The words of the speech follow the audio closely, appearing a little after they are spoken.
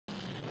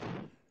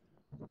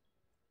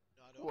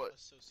What?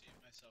 associate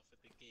myself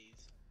with the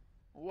gays.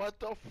 What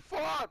the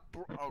fuck,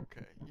 bro?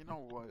 Okay, you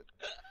know what?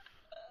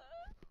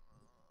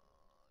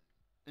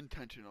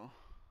 Intentional.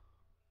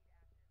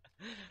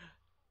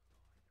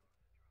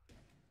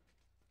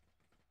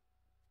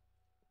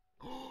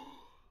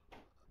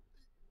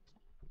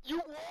 You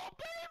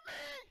wallbang me!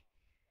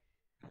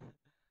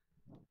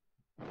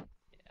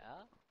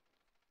 Yeah?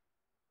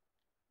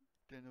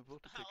 Daniel,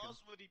 vote to kick How him.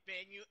 else would he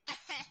bang you?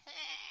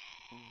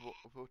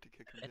 Vote to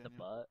kick him, In the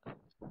Daniel. butt.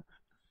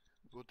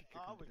 Vote to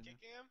kick Oh, him, we're Daniel.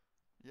 kicking him?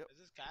 Yep. Is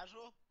this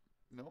casual?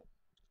 No.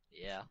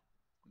 Yeah.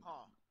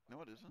 Huh.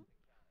 No, it isn't.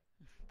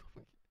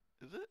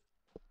 Is it?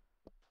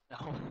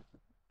 No.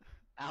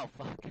 Ow,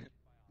 fuck.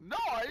 No,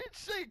 I didn't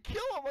say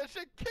kill him. I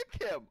said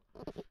kick him.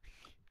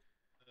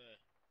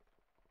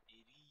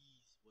 It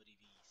is what it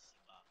is,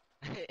 Simba.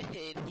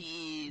 It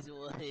is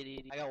what it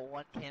is. I got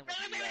one cam with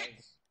you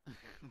guys.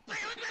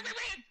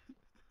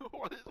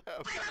 What is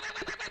happening?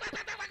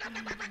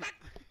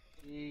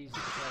 Jesus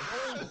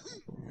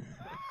Christ.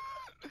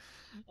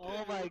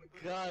 Oh my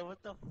god,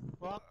 what the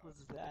fuck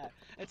was that?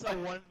 It's a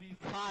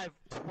 1v5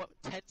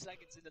 10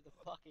 seconds into the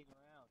fucking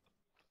round.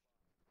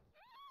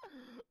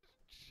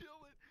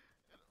 Chilling.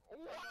 What?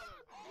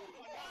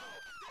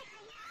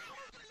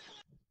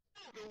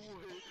 No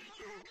way.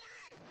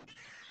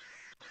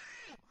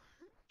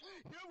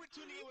 Here we're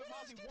tuning in with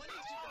Mozzie. 1 HP,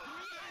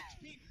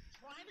 3 HP,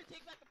 trying to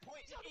take back the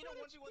point in a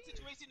 1v1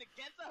 situation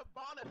against the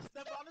Habana.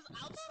 The Habana's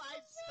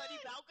outside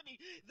study balcony.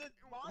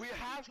 We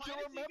have to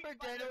remember,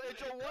 Daniel,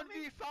 it's a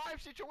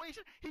 1v5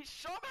 situation. He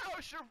somehow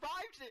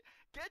survives it,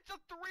 gets a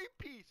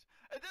 3-piece,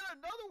 and then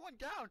another one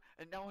down,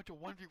 and now it's a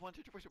 1v1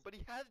 situation. But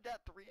he has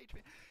that 3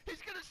 HP.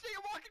 He's gonna see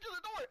him walking to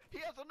the door.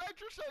 He has a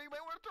nitro cell. You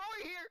may want to throw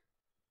it here.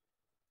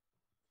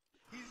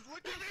 He's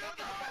looking for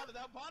the Habana.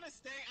 The Habana's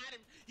staring at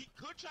him. He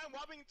could try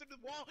wobbling through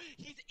the wall.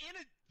 He's in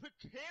a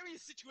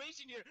precarious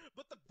situation here,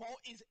 but the bolt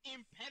is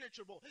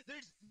impenetrable.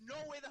 There's no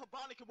way the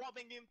Habana can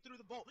wallbang him through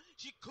the bolt.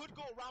 She could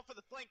go around for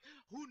the flank.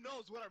 Who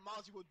knows what our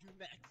Mozzie will do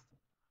next?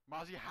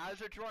 Mozzie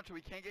has a drone, so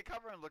he can't get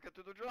cover and look at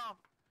through the drum.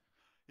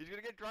 He's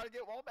gonna try to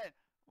get wallbang.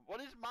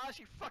 What is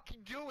Mozzie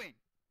fucking doing?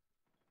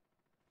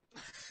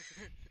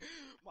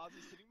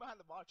 Mozzie's sitting behind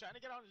the bar, trying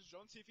to get on his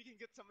drone, see if he can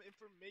get some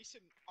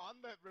information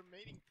on the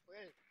remaining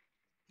player.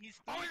 He's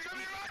gonna be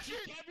rushing!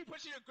 He can't be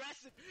pushing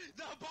aggressive.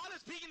 The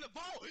Habana's peeking the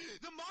ball.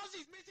 The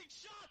Mozzie's missing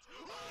shots.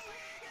 Oh,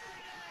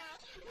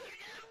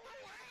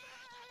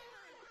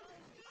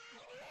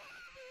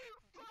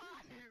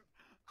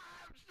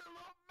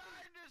 Absolute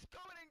madness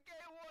coming in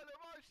game 1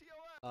 of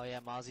RCOS. Oh yeah,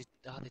 Mozzie.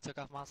 Oh, they took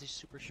off Mozzie's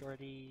super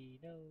shorty.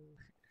 No.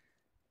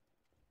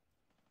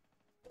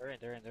 They're in.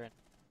 Never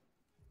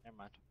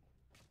mind.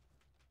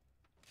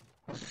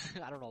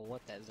 I don't know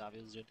what that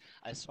zombie was doing.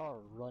 I saw her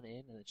run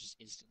in and then just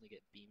instantly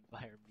get beamed by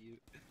her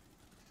mute.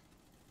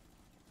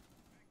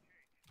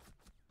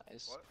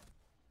 Nice.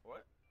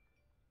 What?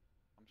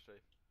 I'm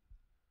safe.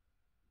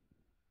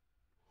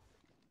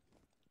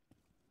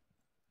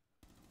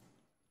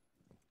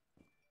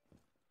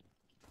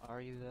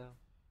 Are you though?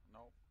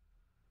 Nope.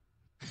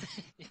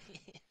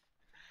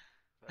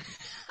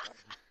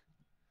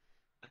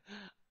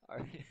 Are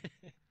you?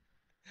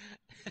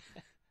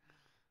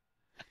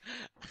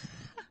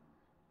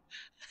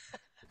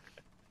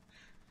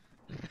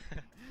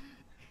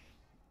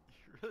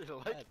 You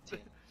really like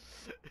it.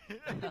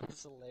 That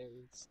was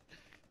hilarious.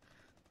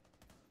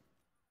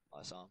 Oh,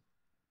 I saw him.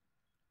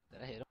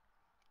 Did I hit him?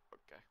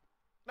 Okay.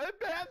 My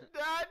bandage!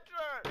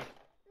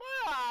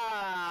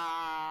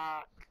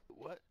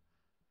 What?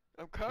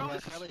 I'm currently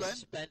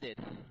suspended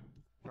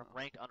from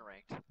ranked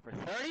unranked for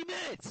 30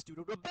 minutes due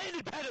to an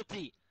abandoned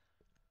penalty!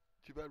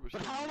 Too bad we're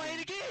But how am I in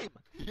a game?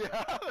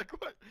 Yeah, like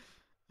what?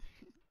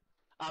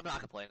 I'm not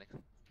complaining.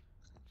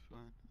 It's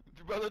fine.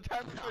 By the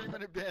time the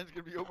 30-minute ban's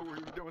gonna be over, we're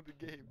done with the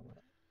game.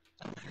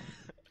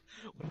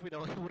 What if we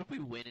don't? What if we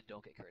win and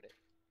don't get credit?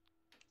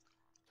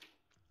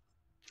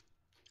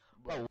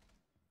 Bro.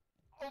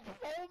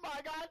 Oh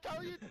my god, I tell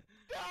you!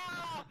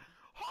 Ah!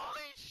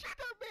 Holy shit,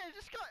 that man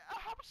just got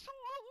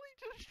absolutely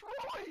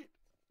destroyed!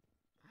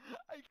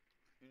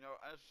 You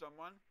know, as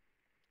someone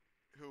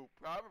who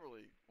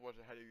probably was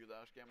ahead of you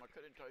last game, I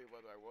couldn't tell you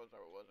whether I was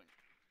or wasn't.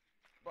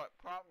 But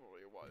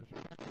probably it was.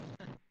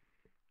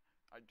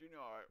 I do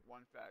know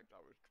one fact, I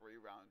was 3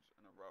 rounds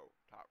in a row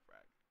top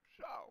frag.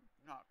 So,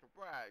 not to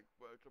brag,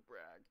 but it's a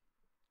brag.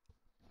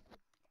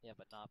 Yeah,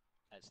 but not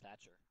as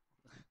Thatcher.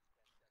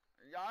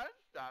 Yeah,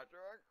 it's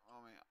Thatcher. I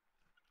mean,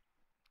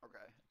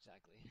 okay.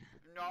 Exactly.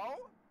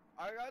 No,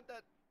 I got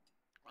that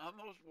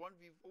almost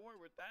 1v4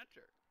 with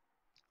Thatcher.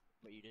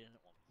 But you didn't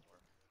want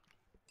before.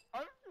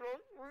 I'm so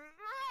sweet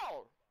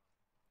now!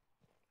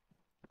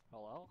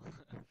 Hello?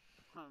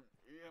 I'm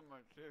eating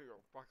my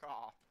cereal, fuck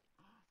off.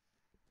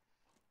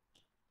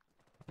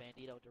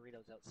 Bandito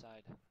Doritos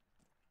outside.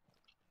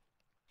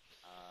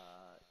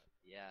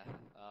 Yeah.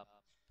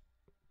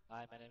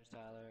 Hi, my name's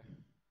Tyler.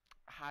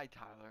 Hi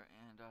Tyler,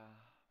 and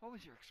what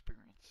was your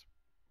experience?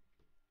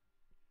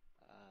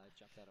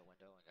 Jumped out a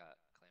window and got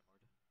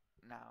claymored.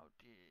 Now,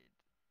 did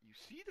you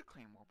see the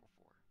claymore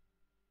before?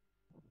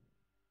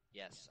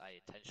 Yes, I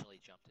intentionally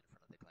jumped in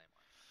front of the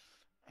claymore.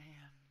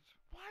 And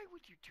why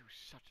would you do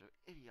such an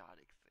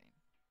idiotic thing?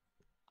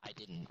 I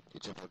didn't.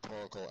 It's a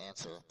rhetorical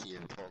answer to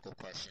your rhetorical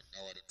question.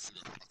 No, I didn't see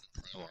the fucking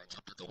claymore. I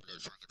jumped at the window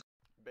trying to get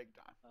Big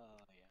time.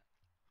 Oh, yeah.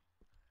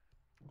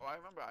 Oh, I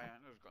remember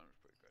Ayana's gun was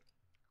pretty good.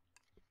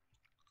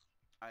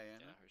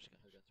 Ayana? Yeah, her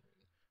gun's pretty good.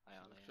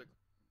 Ayana, Looks yeah. like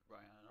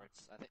Rihanna. Or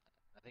it's, I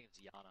think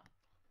it's Yana.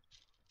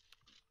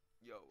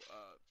 Yo,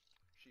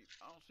 she,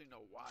 I don't see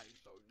no Y,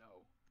 so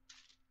no.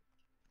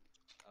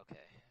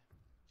 Okay.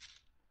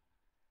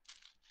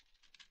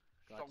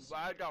 So to see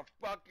why your- the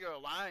fuck you're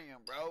lying,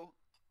 bro?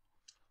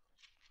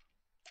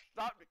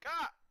 Stop the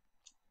cop!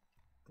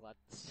 glad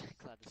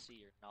to see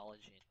your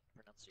knowledge and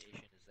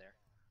pronunciation is there.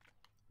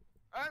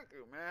 Thank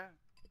you, man.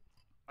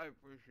 I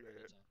appreciate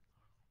it. Anytime.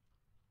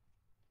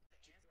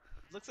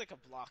 Looks like a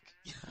block.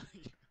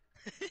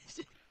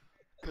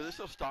 Cause it's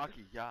so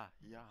stocky, yeah.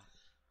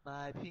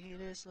 My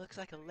penis looks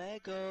like a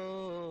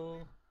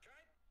Lego.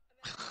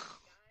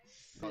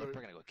 Oh, they're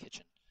gonna go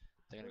kitchen.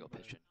 They're gonna go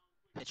pigeon.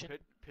 Pigeon?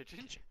 Pigeon?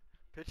 Kitchen.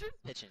 Pigeon?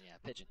 Pigeon, yeah,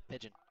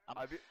 pigeon.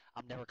 I'm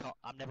never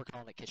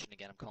calling it kitchen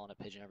again. I'm calling it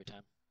pigeon every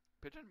time.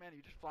 Pigeon, man,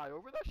 you just fly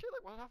over that shit?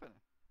 Like, what's happening?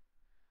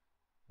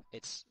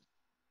 It's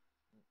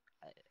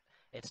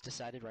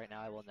decided right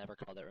now. I will never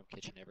call that room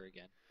kitchen ever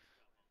again.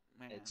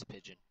 Man. It's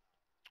pigeon.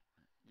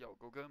 Yo,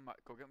 go get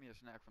me a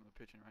snack from the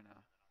pigeon right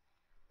now.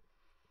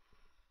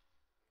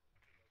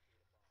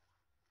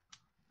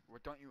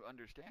 What don't you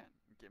understand?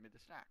 Give me the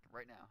snack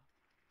right now.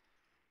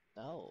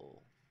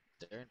 No,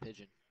 they're in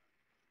pigeon.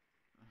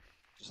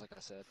 Just like I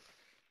said.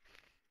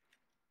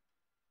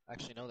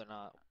 Actually, no, they're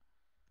not.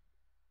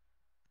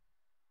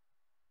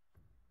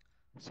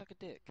 Suck a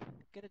dick.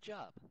 Get a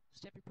job.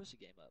 Step your pussy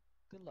game up.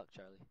 Good luck,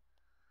 Charlie.